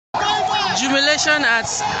jubilation at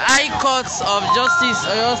High Court of Justice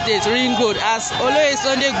Oyo State Ring Road as Oloye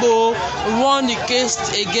Sunday Igboho won the case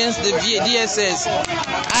against the DSS.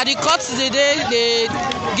 At the court today, they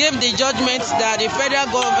gave the judgment that the federal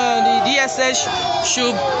government, the DSS,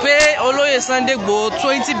 should pay Oloye Sunday Igboho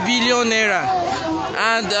 20 billion naira,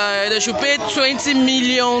 and they should pay 20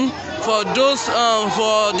 million for those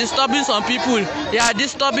for disturbing some people. They are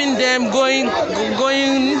disturbing them going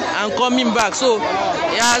and coming back. So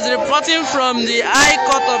he has reporting from the High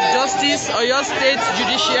Court of Justice Oyo State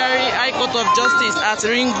Judiciary High Court of Justice at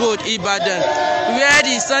Ring Road, Ibadan, where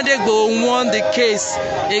the Sunday Igboho won the case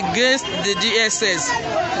against the DSS.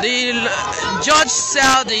 The judge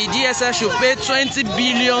said the DSS should pay 20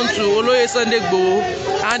 billion to Oloye Sunday Igboho,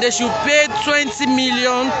 and they should pay 20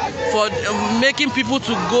 million for making people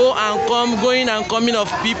to go and come, going and coming of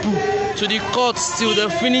people to the courts till they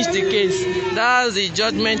finish the case. That's the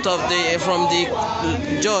judgment of from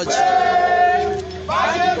the judge.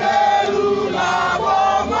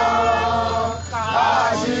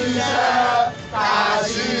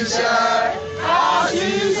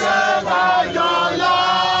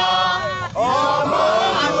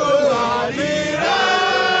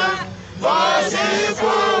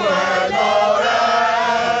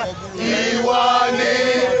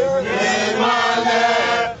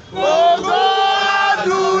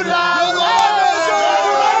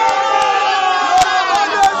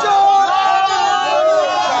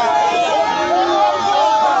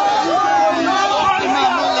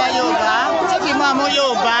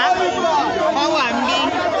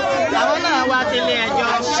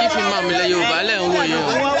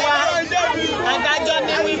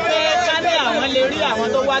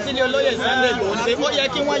 Sílé Olóyè Sunday Igboho ṣe ó yẹ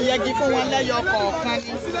kí wọ́n yẹgi fún wọn lẹ́yọ kọ̀ọ̀kan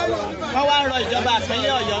ni wọ́n wá rọ ìjọba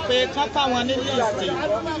ìpínlẹ̀ Ọ̀yọ́ pé kán fáwọn ní líìsì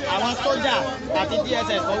àwọn sójà àti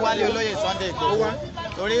DSS tó wálé Olóyè Sunday Igboho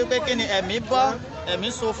torí pé kí ni ẹ̀mí bọ́ ẹ̀mí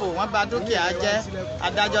ṣòfò wọ́n bà dúkìá jẹ́.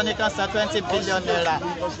 Adájọ́ ní kan san 20 billion naira.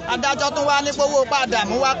 Adájọ́ tún wá ní gbowó padà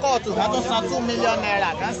mú wá kóòtù wọ́n tún san 2 million naira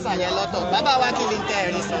kan san yẹn lọ́tọ̀. Bàbá wa kí ni tẹ́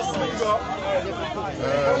ẹ̀rí sọ sí.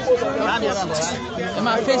 Ẹ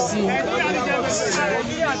máa fèsì.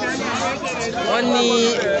 Wọ́n ní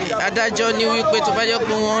adájọ́ ní wípé tó bá jẹ́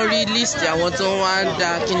pé wọ́n rí líìsì àwọn tó wá da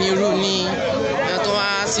kíní rú ní tó wá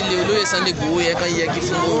sílé Olóyè Sunday Igboho yẹ kán yẹgi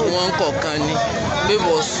fún wọn kọ̀ọ̀kan ni pé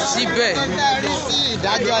bọ̀ síbẹ̀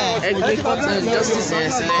ẹgbẹ́ court of justice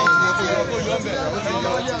yẹn sílẹ̀.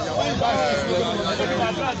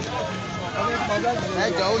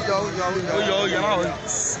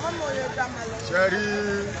 Ṣé rí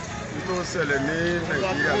tó ń ṣẹlẹ̀ ní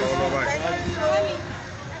Nàìjíríà lọ́wọ́lọ́wọ́ báyìí?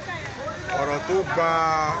 Ọ̀rọ̀ tó gba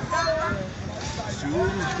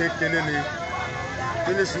sùúrù kékeré ni.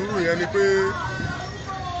 Kí ni sùúrù yẹn ni pé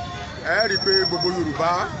ẹ rí i pé gbogbo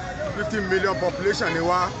Yorùbá 15 million population ni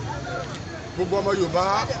wá. Gbogbo ọmọ Yorùbá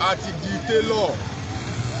a ti di tailor.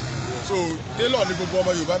 So tailor ni gbogbo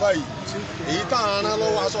ọmọ Yorùbá báyìí. Èyí tá à ń rán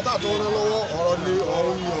lọ́wọ́, aṣọ tá à tó ń rán lọ́wọ́,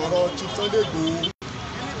 ọ̀rọ̀ Chief Sunday Igboho.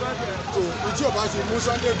 So ìtí ọba ti mú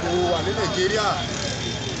Sunday Igboho wà ní Nàìjíríà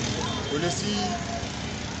kò lè sí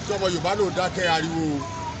tí ọmọ Yorùbá náà dákẹ́ ariwo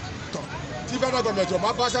tán. Tí federal government ọba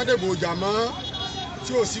bá Sunday Igboho jà mọ́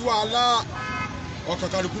tí ò sí wàhálà ọkàn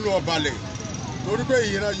kálukú lọ balẹ̀. Torí pé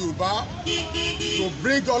ìran Yorùbá to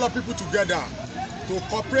bring all our people together to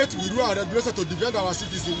cooperate with rule and regulation to defend our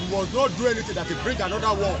citizens, we must not do anything that will bring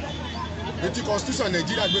another war. The Constitution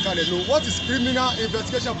Nigeria gbé kalẹ̀ no, what is criminal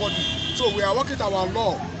investigation body? So we are working our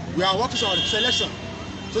law, we are working our selection.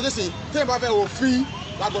 So they say tẹ́ ẹ bá fẹ́ òfin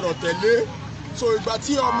lágbọ́dọ̀ tẹ̀lé. So ìgbà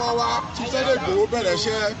tí ọmọ wa Chief Sunday Igboho bẹ̀rẹ̀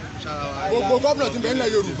iṣẹ́, gbogbo gómìnà tí bẹ́ẹ̀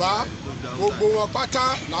nílẹ̀ Yorùbá gbogbo wọn pátá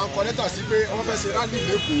là ń kọ lẹ́tà sí pé wọ́n fẹ́ ṣe rálì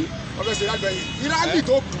lẹ́kọ̀ọ́, wọ́n fẹ́ ṣe rálì bẹ́ẹ̀. Ìrálì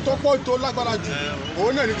tó pọ̀ tó lágbára jù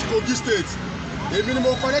òun náà ní ti Kogi State. Èmi ni mo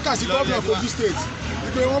kọ lẹ́tà sí gómìnà Kogi State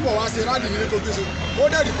wípé wọ́n bọ̀ wá ṣe rálì ní Kogi State. Ó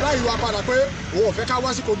dẹ̀ reply wa padà pé òun ò fẹ́ ká wá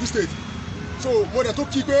sí Kogi State. So mo dẹ̀ tó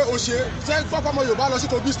kí pé ó ṣe ṣé gbọ́pọ̀ ọmọ Yorùbá lọ sí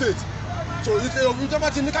Kogi State. So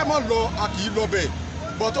ìjọba ti ní ká má lọ, a kì í lọ bẹ̀.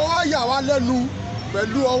 But ó wá yà wá lẹ́nu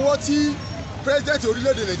pẹ̀lú ọwọ́ tí president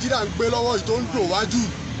orílẹ̀-èdè Nàìjíríà ń gbé lọ́wọ́ yìí tó ń dùn wájú.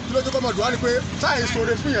 Kí ló tó kọ́ mọ̀ dùn wá ni pé táyà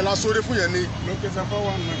ìṣòro fún yẹn la ṣòro fún yẹn ni.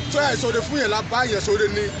 Táyà ìṣòro fún yẹn la bá yẹn ṣòro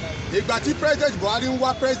ni. Ìgbà tí president Buhari ń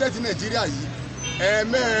wá president Nàìjíríà yìí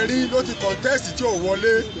ẹ̀ẹ̀mẹ́rin ló ti contest tí ò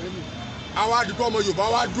wọlé. Àwọn àdìgbò ọmọ Yorùbá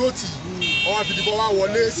wá dúró tì ọwọ́ àfìdìbò wa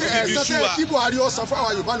wọlé. Ṣé ẹ̀sán tẹ́ kí Buhari ó san fún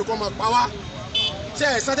àwọn Yorùbá nìkan máa pa wá? Ṣé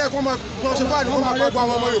ẹ̀sán tẹ́ kó máa gbọ́ ṣe fún àdìgbò máa pa gbọ́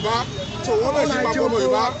àwọn ọmọ Yorùbá? So wọ́n bẹ̀ sí pa gbọ́ ọmọ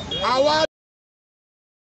Yorùbá. Àwa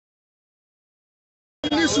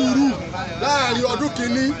ní sùúrù láàrin ọdún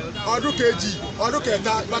kìíní ọdún kejì ọdún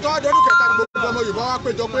kẹta ìgbà tó wá di ọdún kẹta ni gbogbo ọmọ Yorùbá wá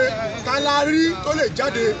péjọ pé ká la rí tó lè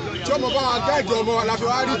jáde tí ọmọ bá wa gáàdì ọmọ wa la fi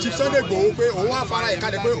wá rí Chief Sunday Igboho pé òun wá fara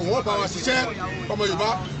ìkadẹ pé òun ó bá wa ṣiṣẹ́ ọmọ Yorùbá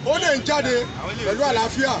ó lè ń jáde pẹ̀lú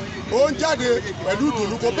àlàáfíà ó ń jáde pẹ̀lú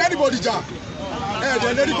ìdùnnú kò bẹ́ẹ̀ níbo dìjà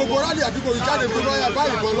ẹ̀ẹ́dẹ̀ lérí gbogbo rálì àdúgbò ìjáde tó lọ́yà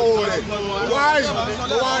báyìí bọ́ lọ́wọ́ rẹ̀ wáì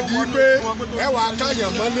tó wá di pé ẹ wàá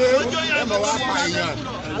káyàn mọ́lé ẹ mọ̀ wá pa èèyàn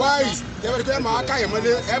wáì tẹ́wọ́n pé ẹ mọ̀ wá káyàn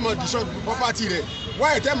mọ́lé ẹ mọ̀ dìṣọ́ pọ́pátì rẹ̀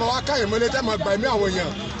wáì tẹ́ mọ̀ wá káyàn mọ́lé tẹ́ mọ̀ gbà ẹ̀mí àwọn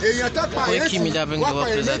èèyàn tẹ́ pa èèyàn sí wá pa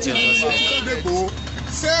èèyàn méjì ní Sunday Igboho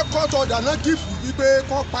ṣé kọ́tọ̀ ọ̀dàná gífù wípé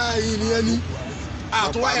kọ́ pa ẹni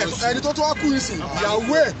àtúwá ẹni tó tó wá kú ìsìn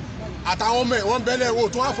ìyàwó ẹ̀ àtàwọn ọmọ ẹ̀ wọ́n bẹ́lẹ̀ wo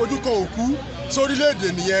tó wá fojú kan òkú sórílẹ̀-èdè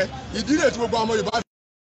nìyẹn ìdílé tí gbogbo ọmọ Yorùbá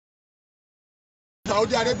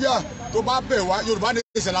Saudi Arabia tó bá bẹ̀ wá Yorùbá ní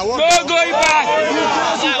ìṣẹ̀láwọ́ gbogbo ibà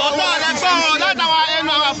ọ̀pọ̀ rẹ̀ gbọ́ látàwọn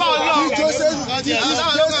ẹnu àwọn afọ́ ọlọ́run. tí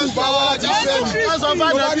Jésù bá wá láti Ísírẹ́lì wọ́n sọ fún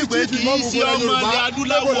àdàbí pé kì í ṣe ọmọ ilẹ̀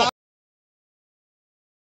adúláwọ̀.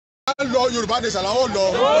 lọ Yorùbá ní ìṣẹ̀láwọ́ lọ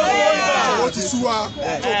ó ti sú wa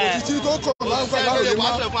títí tó kọ̀ máa ń gbà láwòye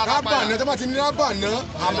má rábà náà tó bá ti ní rábà náà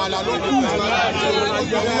àmàlà ló kù.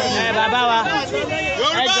 Bàbá wa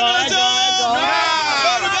ẹjọ́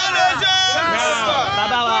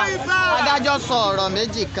bàbá wa adájọ́ sọ ọ̀rọ̀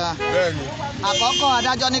méjì kan àkọ́kọ́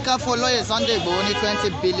adájọ́ ní ká fún olóyè Sunday Igboho ní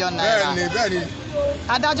 20 billion naira bẹ́ẹ̀ni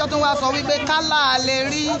adájọ́ tún wá sọ wípé kálá lè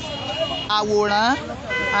rí àwòrán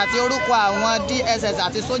àti orúkọ àwọn DSS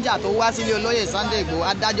àti sójà tó wá sílé olóyè Sunday Igboho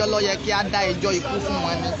adájọ́ ló yẹ kí á dá ẹjọ́ ikú fún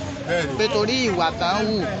wọn ni pé torí ìwà tán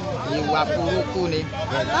hù ìwà burúkú ni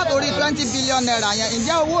látòrí 20 billion naira yẹn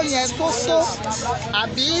ǹjẹ́ owó yẹn tó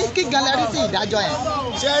àbí kí gan lẹ rí sí ìdájọ́ yẹn.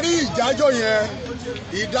 ṣe rí ìdájọ́ yẹn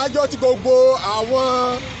ìdájọ́ tí gbogbo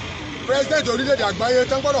àwọn president orílẹ̀-èdè àgbáyé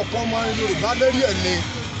tán gbọ́dọ̀ pọ́n ọmọ Yorùbá lérí ẹ̀ ni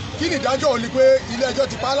kí ni ìdájọ́ òní pé ilé ẹjọ́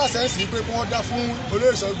ti pa á láṣẹ sí pé kí wọ́n dá fún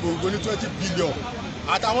olóyè Sunday Igboho ní 20 billion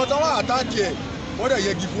àtàwọn tó wà àtàkì ẹ̀ wọ́n dẹ̀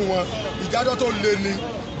yẹgi fún wọn ìdájọ́ tó le ni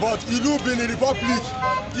but ìlú Benin Republic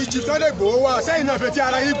ti Chief Sunday Igboho wà sẹ́yìn náà fetí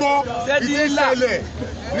ara yín gbọ́ ìdí ìṣẹ̀lẹ̀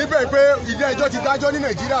níbẹ̀ pé ilé ẹjọ́ ti dájọ́ ní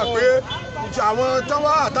Nàìjíríà pé àwọn tó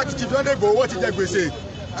wà àtàkì Chief Sunday Igboho wọ́n ti jẹ gbèsè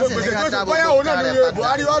tó gbèsè tó ti báyà òun náà ní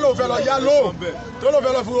Buhari wà lóun fẹ́ lọ yá lóun tó lóun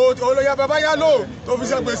fẹ́ lọ fún olóyè bàbá yá lóun tó fi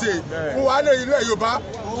ṣe gbèsè fún wa ní ilé Yorùbá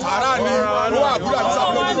sàrà ni owó àbúrò àti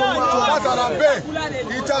sàbúrò tó látara bẹ́ẹ̀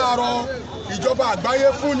ìtaarọ̀ ìjọba àgbáyé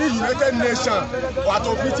fún ní United Nations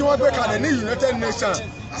àtòfin tí wọ́n gbé kalẹ̀ ní United Nations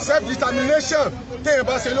self-determination téèyàn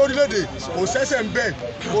bá ṣe lórílẹ̀‐èdè kò ṣẹ̀ṣẹ̀ ń bẹ̀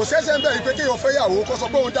yìí pé kéèyàn fẹ́ yàwó kó sọ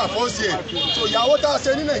pé òun dà fọ́ọ̀sì ẹ̀ so ìyàwó tá a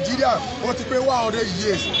ṣe ní Nàìjíríà wọ́n ti pé 100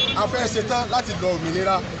 years a fẹ́ ṣe tán láti lọ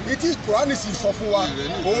òmìnira ìtí Kùránì sì sọ fún wa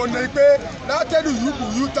òun ni pé látẹ́lù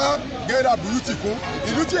yúkú tá gẹ́rà bùrútì kún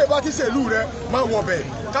ìlú tí èèbá ti ṣèlú rẹ máa wọ̀ bẹ̀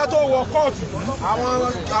ká tó wọ kóòtù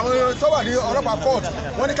àwọn tó wà ní ọlọ́pàá kóòtù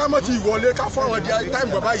wọ́n ní ká mọ̀ ti ìwọlé ká fún àwọn di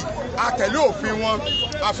táìmù bàbá yìí àtẹ̀lé òfin wọn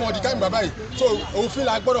àfọ̀n di táìmù bàbá yìí so òfin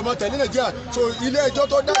la gbọ́dọ̀ mọ̀ tẹ̀lé Nàìjíríà so ilé ẹjọ́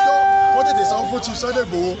tó dájọ́ wọ́n tètè sanwó fún Chief Sunday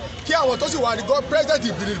Igboho kí àwọn tó sì wà ní president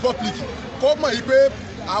of the republic kó mọ̀ yìí pé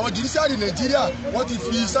àwọn judiciary Nàìjíríà wọ́n ti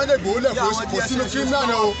fi Sunday Igboho lẹ̀ kó sínú criminal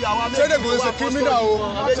náà o Sunday Igboho ṣe criminal o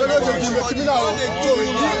Sunday Igboho ṣe criminal o so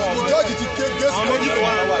ìjọ́jì ti ké gẹ́sì lórí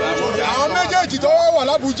àwọn méjèèjì tó wà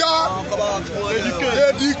l'Abuja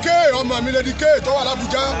Lédìké ọmọ mi Lédìké tó wà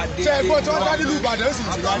l'Abuja ṣe ẹgbọ́n tí wọ́n dá nílùú Ìbàdàn sí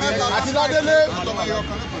àti Ládélé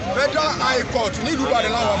Federal High Court nílùú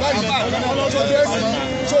Ìbàdàn làwọn báyìí tó dé sí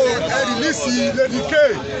so ẹ rìlíìsì Lédìké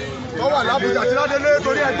tó wà l'Abuja àti Ládélé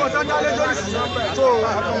torí ẹgbọ́n tí wọ́n dá lé lórí sí so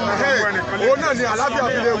òun náà ni àlàáfíà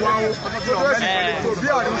fi lè wà ó bí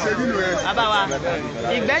àrùn ṣe nínú ẹ. Bàbá wa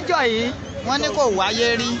ìgbẹ́jọ́ yìí wọ́n ní kò wáyé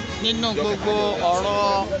rí nínú gbogbo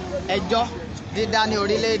ọ̀rọ̀ ẹjọ́ dídá ní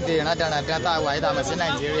orílẹ̀-èdè rádaràdà tá a wà yìí tá a mọ̀ sí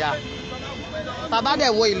Nàìjíríà. Bàbá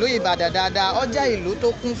dẹ̀ wo ìlú Ìbàdàn dáadáa ó jẹ́ ìlú tó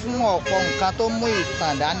kún fún ọ̀pọ̀ nǹkan tó mú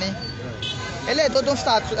ìtàn dání. Eléyìí tó tún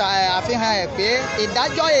àfihàn ẹ̀ pé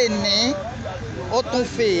ìdájọ́ èní ó tún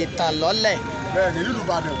fi ìtàn lọ́lẹ̀. Bẹ́ẹ̀ni nílùú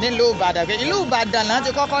Ìbàdàn. Nílùú Ìbàdàn ìlú Ìbàdàn náà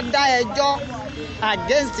ti kọ́kọ́ dá ẹjọ́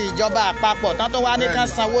against ìjọba àpapọ̀ tán tó wá ní kán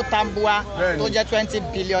sanwó tambua tó jẹ́ 20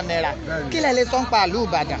 billion naira kí lẹ lè sọ ń pa ìlú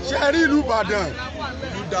Ìbàdàn. ṣe rí ìlú Ìbàdàn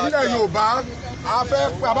ilẹ̀ Yorùbá a fẹ́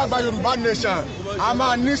abágbá Yorùbá nation a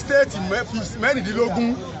máa ní state mẹ́rìndínlógún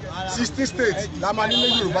 16 states la máa ní ní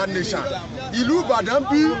Yorùbá nation ìlú Ìbàdàn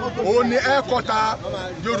bí òun ni ẹ̀ẹ́kọ́ta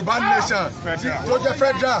Yorùbá nation tó jẹ́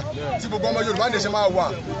federal tí gbogbo ọmọ Yorùbá nation máa wà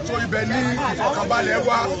so ibẹ̀ ní ìfọ̀kànbalẹ̀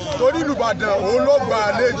wà torí ìlú Ìbàdàn òun ló gba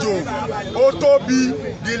àlejò ó tóbi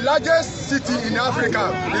the largest city in Africa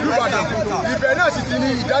ìlú Ìbàdàn ibẹ̀ náà sì ti ní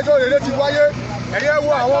ìdájọ́ rere ti wáyé ẹ̀yẹ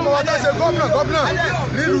wo àwọn ọmọ wa tó ṣe gómìnà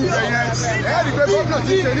nílùú ibẹ̀ yẹn ẹ̀ẹ́dì pé gómìnà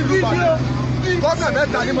ti ṣe nílùú Ìbàdàn gómìnà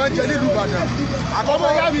mẹ́ta ni máa ń jẹ nílùú Ìbàdàn. Àkọ́kọ́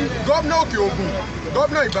gómìnà Òkè Ògùn,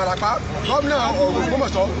 gómìnà Ìbàràpá, gómìnà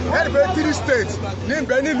Ògbómọ̀ṣọ́, ẹni pé 3 states ní ń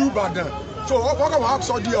bẹ nílùú Ìbàdàn. So wọ́n kàn wá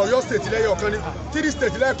sọ di Ọ̀yọ́ state lẹ́yìn ọ̀kan ní 3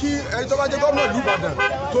 states lẹ́yìn kí ẹni tó bá jẹ́ gómìnà ìlú Ìbàdàn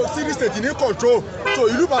tó 3 states ní control. So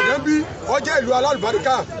ìlú Ìbàdàn bí ó jẹ́ ìlú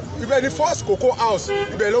alálùbáríkà, ibẹ̀ ni first cocoa house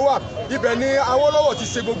ibẹ̀ ló wà, ibẹ̀ ni Awólọ́wọ̀ ti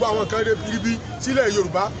ṣe gbogbo àwọn nǹkan ribi sílẹ̀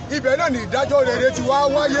Yorùbá, ibẹ̀ náà ni ìdájọ́ rere ti wá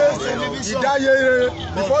wáyé, ìdáyé rere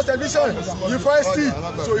the first television university,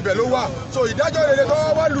 so ibẹ̀ ló wà. So ìdájọ́ rere tó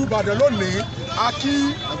wá lu Ìbàdàn lónìí, a kí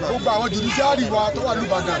gbogbo àwọn judiciary wa tó wà lu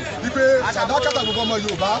Ìbàdàn wípé sàdákàtà gbogbo ọmọ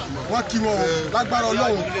Yorùbá wọ́n kí wọn o, lágbára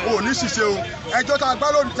Ọlọ́run o ní ṣìṣe o. Ẹjọ́ tá a gbọ́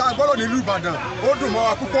lónìí ìlú Ìbàdàn ó dùn mọ́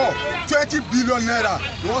wa púpọ̀, 20 billion naira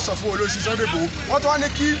ni wọ́n sọ fún olóṣì Sunday Igboho. Wọ́n tó wá ní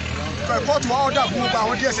kí kóòtù wa ọ̀dà fún gbogbo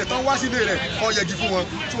àwọn DSS tó ń wá sílé rẹ̀ kó yẹgi fún wọn.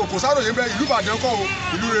 So kò sáròyé bẹ́ẹ̀, ìlú Ìbàdàn kọ́ o,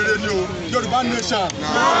 ìlú rere ni o. Yorùbá nation,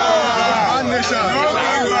 Yorùbá nation, Yorùbá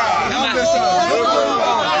nation.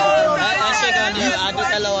 Ẹ ṣe gan ni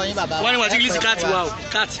adúpẹ́ lọ́wọ́ yín bàbá. Wọ́n ní wọ́n ti gírísì káàtì wa o,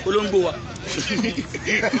 káàtì olóńgbò wa.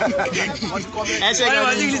 Ẹ ṣe gan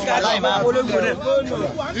ni aláìmá.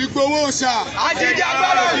 Igboho Oosa,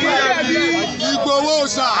 ajíjàgbara ò ní jẹ̀bi. Igboho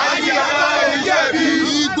Oosa, ajíjàgbara ò ní jẹ̀bi.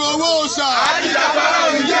 Igboho Oosa, ajíjàgbara ò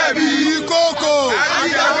ní jẹ̀bi. Ìkòkò,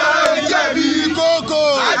 ajíjàgbara ò ní jẹ̀bi. Ìkòkò,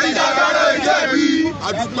 ajíjàgbara ò ní jẹ̀bi.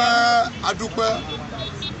 Adúpẹ́.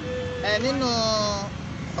 Nínú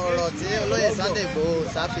ọ̀rọ̀ tí olóyè Sunday Igboho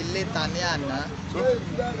fi léta ní àná,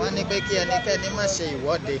 wọ́n ní pé kí ẹnikẹ́ni má ṣe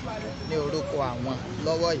ìwọ́de ní orúkọ àwọn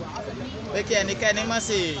lọ́wọ́ yìí, pé kí ẹnikẹ́ni má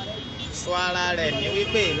sì sọ ara rẹ̀ ní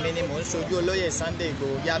wípé èmi ni mò ń ṣojú olóyè Sunday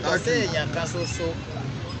Igboho, yàtọ̀ sí èèyàn kan ṣoṣo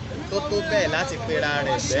tó tó bẹ́ẹ̀ láti pera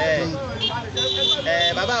rẹ̀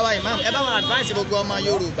bẹ́ẹ̀. Bàbá wa Imam, ẹ bá wọn advice gbogbo ọmọ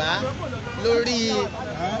Yorùbá lórí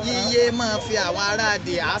yíyé máa fi àwọn ará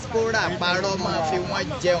diaspora parọ́ máa fi wọ́n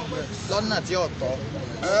jẹun lọ́nà tí ò tọ́.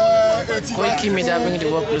 Koiki Media bring the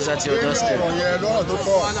work closer to your doorstep. Lọ́rọ̀ tó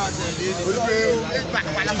pọ̀ torí pé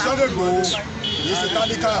Sunday Igboho yìí ṣe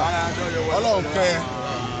tálíkà, Ọlọ́run kẹ́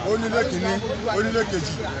onílé kìíní, onílé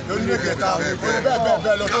kejì, onílé kẹta,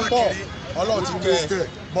 bẹ́ẹ̀ lọ tó pọ̀, Ọlọ́run ti kẹ́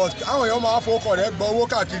but àwọn èèyàn máa fowókọ̀ rẹ̀ gbọ́ owó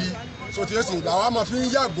káàkiri. So tí èsì làwọn máa fi ń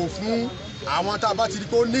yàgò fún àwọn tá a bá ti rí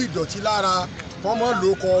pé ó ní ìdọ̀tí lára, kọ́ mọ́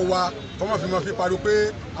lóko wa, kọ́ mọ́ fi mọ́ fi pariwo pé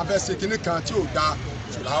a fẹ́ ṣe kinní kan tí ò dáa,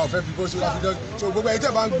 ṣùgbọ́n àwọn fẹ́ fi bó ṣe láti dán. So gbogbo ẹ̀yin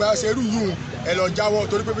tẹ́ bá ń gba ṣerú yìí ẹ lọ jáwọ́,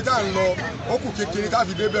 torí pé bí tá à ń lọ ó kù kékeré ká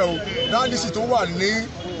fi débẹ̀ o. rálísì tó wà ní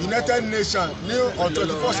United Nations ní on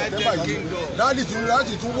 24 September yìí,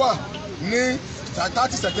 rálísì tún wà ní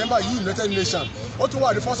 30 September yìí United Nations, ó tún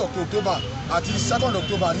wà ní 1st October àti 2nd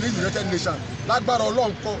October ní United Nations. Lágbára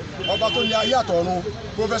Ọlọ́run kọ́ ọba tó ní ayé àtọ̀run,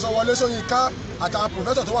 Professor Wọlé Ṣóyínká àtàwọn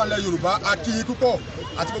professor tó wà nílẹ̀ Yorùbá, a kí yín púpọ̀,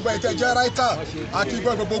 àti gbogbo ẹ̀yin tẹ́ jẹ́ writer, a kí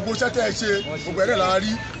gbogbo iṣẹ́ tẹ́ ẹ ṣe, gbogbo ẹ̀rẹ́ là ń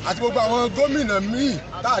rí, àti gbogbo àwọn gómìnà míì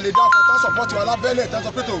tá a lè dá tá support wa lábẹ́lẹ̀ tá a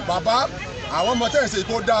sọ pé tó bàbá àwọn ọmọ tẹ́ ẹ̀ ṣe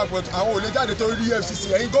kó dáa, but àwọn ò lè jáde tó rí EFCC.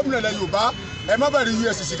 Ẹ̀yin gómìnà ilẹ̀ Yorùbá ẹ má bẹ̀rẹ̀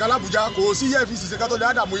EFCC kan l'Abuja, kò sí EFCC kan tó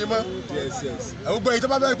lè dààmú yín mọ́. Gbogbo èyí tó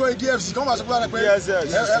bá bẹ̀rẹ̀ pé EFCC kan wà sọ pé ẹ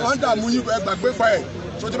wọ́n ń dààmú yín, ẹ gbàgbé pa ẹ̀.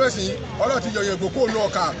 So tó bẹ́ẹ̀ sì Ọlọ́run ti yọ̀yẹ̀ gbòkó lọ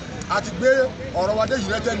ọ̀kà àti gbé ọ̀rọ̀ wa dé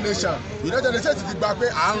United Nations. United Nations ti gba pé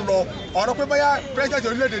à ń lọ, ọ̀rọ̀ pé báyà president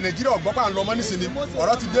orílẹ̀-èdè Nàìjíríà ọ̀gbọ́n pa à ń lọ mọ́ nísìnyí,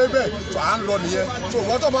 ọ̀rọ̀ ti dé bẹ́ẹ̀, so à ń lọ nìyẹn. So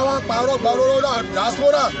wọ́n tó máa ń parọ́ gba róró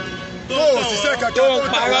diaspora tó òṣìṣẹ́ kẹ̀kẹ́ tó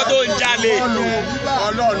parọ́ tó ń jalè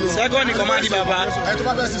Ọlọ́run second ní kọ́mádì bàbá. ẹ tó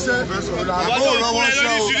bá fẹ́ ṣiṣẹ́ àwọn tó kún ẹ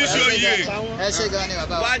lórí ṣíríṣì òye. Ẹ ṣe gan ni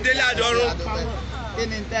bàbá wa. Wá délé àdọ́rùn. Kí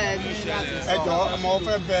ni tẹ́ ẹ ní láti sọ? Ẹ jọ̀ọ́ ọmọ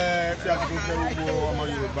fẹ́ bẹ fi àsìkò fẹ́ gbogbo ọmọ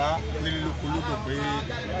Yorùbá nílé lóko pé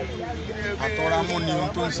àtọ́ramú ni ohun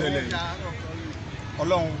tó ń ṣẹlẹ̀ yìí.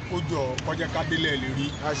 Ọlọ́run ó jọ kọjá kábílẹ̀ lè rí.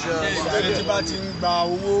 Ẹni tí bá ti ń gba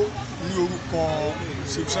owó ní orúkọ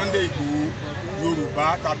Sunday Igboho Yorùbá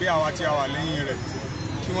tàbí àwa tí a wà lẹ́yìn rẹ̀,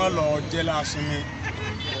 kí wọ́n lọ jẹ́ lásinmi,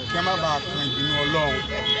 kí wọ́n má bàa kan ìbínú Ọlọ́run.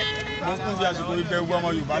 Wọ́n tún fi àsìkò ibẹ̀ gbọ́ ọmọ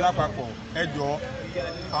Yorùbá lápapọ̀. Ẹ jọ̀ọ́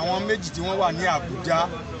àwọn méjì tí wọ́n wà ní Àbújá,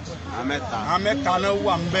 àwọn mẹ́ta náà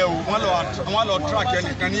wà ń bẹ̀ o, wọ́n lọ track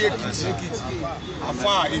ẹnìkan ní Èkìtì,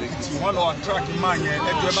 àfa Èkìtì, wọ́n lọ track máa yẹn,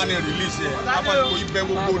 ẹjọ́ ẹ bá ní release ẹ̀, àpapọ̀ ibẹ̀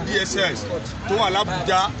gbogbo DSS tó wà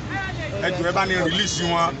l'Àbújá, ẹjọ́ ẹ bá ní release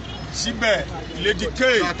wọn. Síbẹ̀ Lady K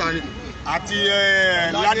àti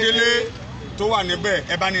Ládélé tó wà níbẹ̀,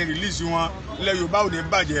 ẹ bá ní release wọn. Ilẹ̀ Yorùbá ò ní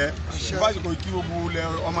bàjẹ́, fásitì kí gbogbo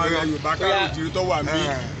ọmọ Yorùbá káàró ìjírí tó wà ní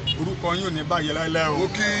orúkọ yín ò ní bàjẹ́ láìláì o. Ó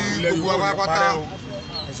kí gbogbo wa pátá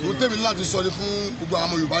ó tèmi láti sọ ní fún gbogbo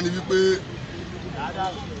àwọn Yorùbá ní wípé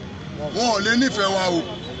wọn ò lè nífẹ̀ẹ́ wa o,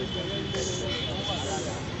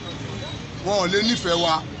 wọn ò lè nífẹ̀ẹ́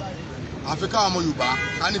wa, àfi káwọn ọmọ Yorùbá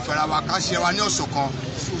ká nífẹ̀ẹ́ ra wa, ká ṣe wa ní ọ̀ṣọ̀kan,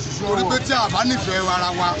 torí pé tí a bá nífẹ̀ẹ́ ara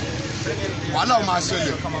wa wàhálà ò máa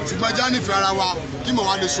ṣẹlẹ̀ ṣùgbọ́n ẹja nífẹ̀ẹ́ ara wa kí mọ̀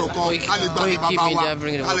wá lè ṣọ̀kan ká lè gbà bàbá wa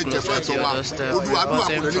ká lè jẹ̀fẹ́ ẹ̀tọ́ wa olúwadúrà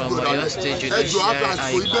kò lè ní gbòdà ẹjọ́ àfàṣọ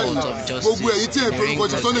ìbẹ̀rù gbogbo èyí tí ẹ̀ fi orúkọ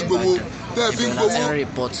ti Sunday Igboho tẹ́ ẹ fi ń gbowó ẹ̀yin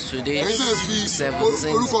tẹ́ ẹ fi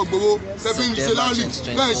orúkọ Igboho tẹ́ fi ń ṣe láàlì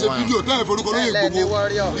bẹ́ẹ̀ ṣe fídíò tẹ́ ẹ fi orúkọ lóye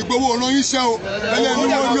Igboho ọ̀nà yín ṣẹ́ o ẹlẹ́ ní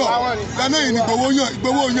wọ́n yàn lẹ́nà yìí ní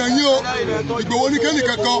Igboho yàn yín o Igboho ní kẹ́nì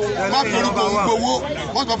kankan má fi orúkọ òun gbowó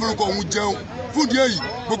wọ́n sọ fi orúkọ òun jẹun fún díẹ̀ yìí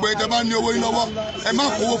gbogbo ẹ̀ tẹ́ bá ní owó yín lọ́wọ́ ẹ má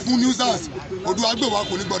kówó fún newsers Odùduwà gbé wa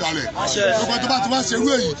kò ní gbọdọ̀ rẹ̀ gbogbo tó bá ti wá ṣerú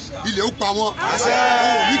èyí ilé ó pa wọn ó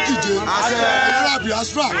ní kíje ẹ̀yìn ará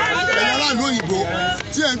Biafra ẹ̀yìn ará ìlú òyìnbó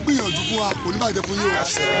tí ẹ̀ ń gbìyànjú fún wa kò ní bàjẹ́ fún yín o.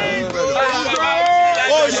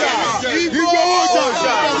 Oosa Igboho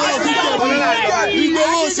Oosa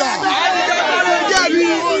Igboho Oosa.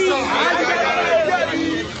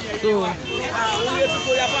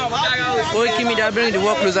 Koiki Media bring the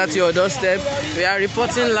work closer to your doorstep. We are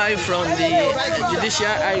reporting live from the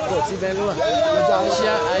Judiciary High Court. Judiciary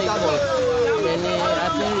High Court. Many I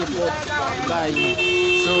think report by you.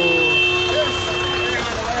 So,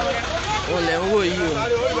 on the whole you.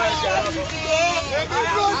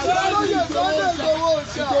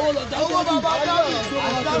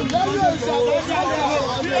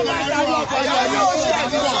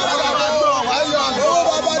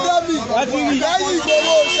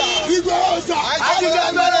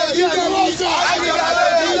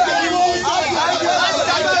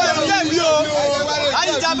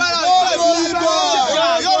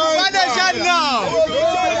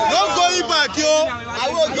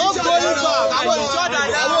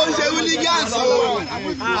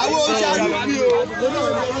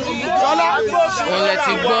 Let's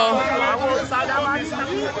go.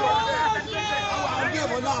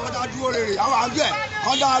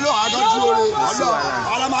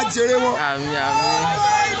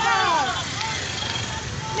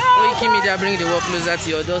 Koiki Media bring the work closer to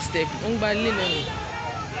your doorstep.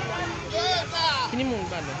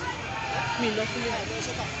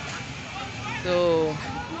 So,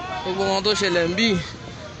 gbogbo wọn tó ṣẹlẹ̀ ń bí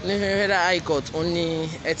ní Federal High Court ó ní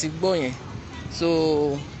ẹ ti gbọ́ yẹn. So,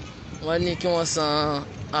 wọ́n ní kí wọ́n san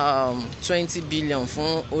 20 billion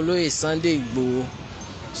fún olóyè Sunday Igboho.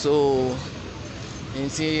 So, ní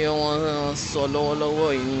tí wọ́n sọ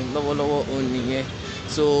lọ́wọ́lọ́wọ́ òun nìyẹn.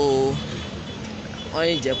 So, wọ́n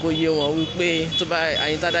yìí jẹ́ kó yé wọn wípé tó bá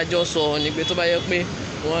àyíntádájọ́ sọ ni pé tó bá yẹ pé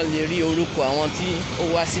wọ́n lè rí orúkọ àwọn tí ó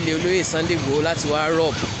wá sílé olóyè Sunday Igboho láti wá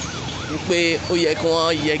rọ̀b wípé ó yẹ kí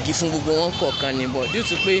wọ́n yẹgi fún gbogbo wọn kọ̀ọ̀kan ni but due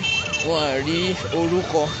to pé wọ́n rí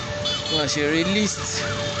orúkọ wọ́n ṣe rí list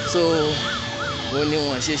so wọ́n ní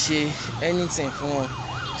wọ́n ṣe anything fún wọn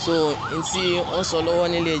so n tí wọ́n sọ lọ́wọ́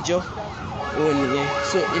nílé ẹjọ́ òun nìyẹn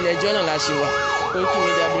so ilé ẹjọ́ náà la ṣe wà Koiki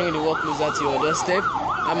Media bring the work closer to your doorstep.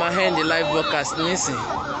 I'm end the live broadcast nísìn.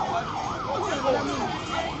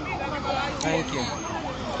 Thank you.